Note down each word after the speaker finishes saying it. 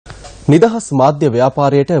නිදහස් මාධ්‍ය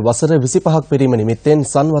ව්‍යාපාරයට වසර 25ක් පිරීම නිමිත්තෙන්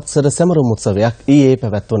සංවත්සර සැමරුම් උත්සවයක් ඊයේ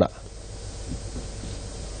පැවැත්වුණා.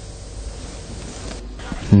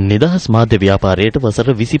 නිදහස් මාධ්‍ය ව්‍යාපාරයට වසර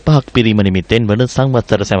 25ක් පිරීම නිමිත්තෙන් වන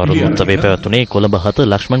සංවත්සර සැමරුම් උත්සවය පැවැත්වුණේ කොළඹ 7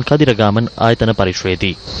 ලක්ෂ්මන් කදිරගාමන් ආයතන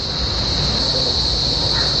පරිශ්‍රයේදී.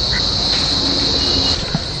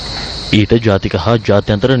 ඊට ජාතික හා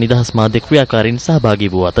ජාත්‍යන්තර නිදහස් මාධ්‍ය ක්‍රියාකාරීන් සහභාගී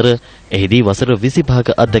වූ අතර එහිදී වසර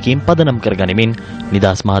 25ක අත්දැකීම් පදනම් කර ගනිමින්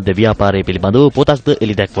නිදහස් මාධ්‍ය ව්‍යාපාරය පිළිබඳව පොතක්ද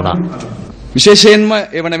එළි දැක්වුණා. විශේෂයෙන්ම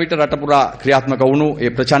එවන විට රට පුරා ක්‍රියාත්මක වුණු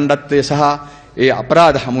ඒ ප්‍රචණ්ඩත්වය සහ ඒ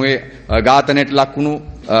අපරාධ හමුවේ ඝාතනයට ලක් වුණු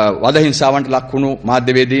වද හිංසාවන්ට ලක් වුණු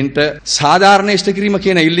මාධ්‍යවේදීන්ට සාධාරණ ඉෂ්ට කිරීම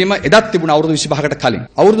කියන ඉල්ලීම එදත් තිබුණා අවුරුදු 25කට කලින්.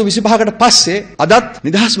 අවුරුදු 25කට පස්සේ අදත්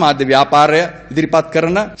නිදහස් මාධ්‍ය ව්‍යාපාරය ඉදිරිපත්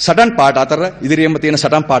කරන සටන් පාඨ අතර ඉදිරියෙම තියෙන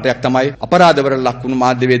සටන් පාඨයක් තමයි අපරාධවලට ලක් වුණු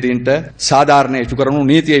මාධ්‍යවේදීන්ට සාධාරණ ඉෂ්ට කරනු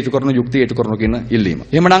නීතිය ඉෂ්ට කරනු යුක්තිය ඉෂ්ට කරනු කියන ඉල්ලීම.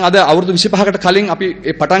 එහෙමනම් අද අවුරුදු 25කට කලින් අපි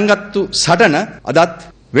මේ පටන් ගත්තු සටන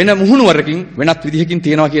අදත් වෙන මුහුණුවරකින් වෙනත් විදිහකින්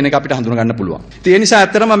තියෙනවා කියන එක අපිට හඳුනා ගන්න පුළුවන්. ඒ නිසා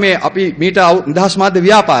ඇත්තටම මේ අපි මීට නිදහස් මාධ්‍ය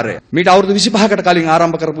ව්‍යාපාරය මීට අවුරුදු 25කට කලින්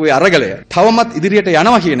ආරම්භ කරපු ඒ අරගලය තවමත් ඉදිරියට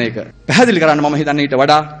යනවා කියන එක පැහැදිලි කරන්න මම හිතන්නේ ඊට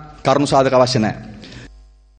වඩා කරුණු සාධක අවශ්‍ය නැහැ.